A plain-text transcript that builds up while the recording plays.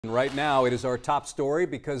Right now, it is our top story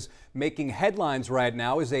because making headlines right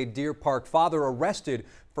now is a Deer Park father arrested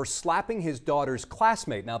for slapping his daughter's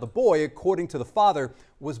classmate. Now, the boy, according to the father,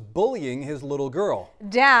 was bullying his little girl.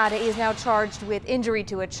 Dad is now charged with injury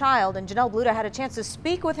to a child, and Janelle Bluda had a chance to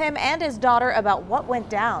speak with him and his daughter about what went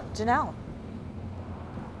down. Janelle.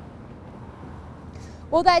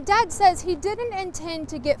 Well, that dad says he didn't intend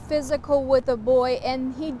to get physical with the boy,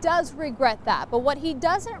 and he does regret that. But what he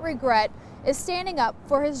doesn't regret is standing up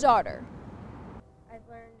for his daughter. I've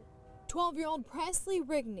learned. 12-year-old Presley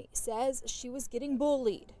Rigney says she was getting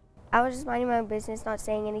bullied. I was just minding my own business, not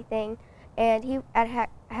saying anything, and he had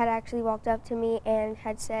actually walked up to me and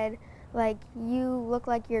had said, like, you look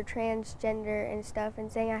like you're transgender and stuff,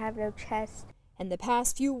 and saying I have no chest. And the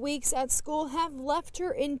past few weeks at school have left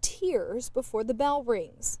her in tears before the bell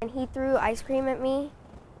rings. And he threw ice cream at me.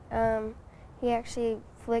 He actually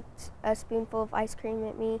flicked a spoonful of ice cream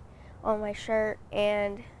at me on my shirt,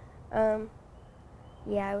 and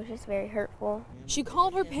yeah, it was just very hurtful. She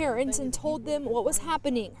called her parents and told them what was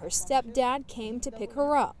happening. Her stepdad came to pick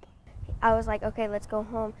her up. I was like, okay, let's go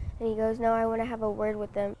home. And he goes, no, I want to have a word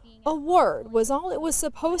with them. A word was all it was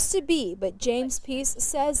supposed to be, but James Peace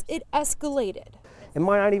says it escalated. It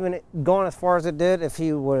might not even gone as far as it did if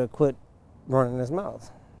he would have quit running his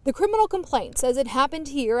mouth. The criminal complaint says it happened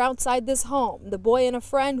here outside this home. The boy and a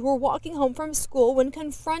friend were walking home from school when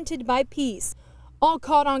confronted by Peace. All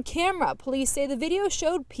caught on camera. Police say the video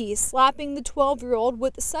showed Peace slapping the 12-year-old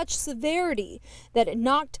with such severity that it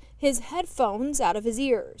knocked his headphones out of his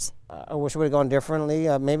ears. I wish it would have gone differently.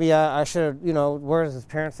 Maybe I should have, where's his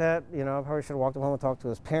parents at? I probably should have walked him home and talked to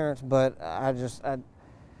his parents, but I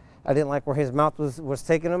didn't like where his mouth was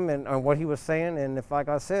taking him and what he was saying. And if, like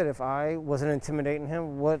I said, if I wasn't intimidating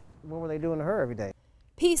him, what were they doing to her every day?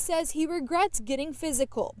 Peace says he regrets getting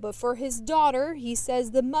physical, but for his daughter, he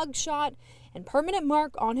says the mugshot and permanent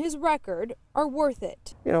mark on his record are worth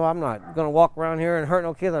it. I'm not going to walk around here and hurt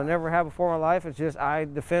no kids. I never have before in my life. It's just I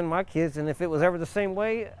defend my kids, and if it was ever the same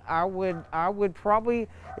way, I would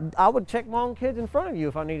check my own kids in front of you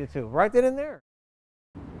if I needed to, right then and there.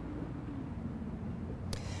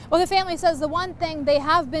 Well, the family says the one thing they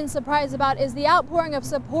have been surprised about is the outpouring of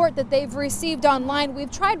support that they've received online.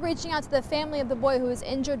 We've tried reaching out to the family of the boy who is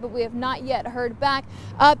injured, but we have not yet heard back.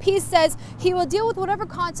 Peace says he will deal with whatever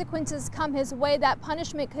consequences come his way. That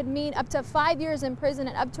punishment could mean up to 5 years in prison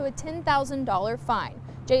and up to a $10,000 fine.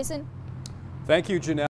 Jason? Thank you, Janelle.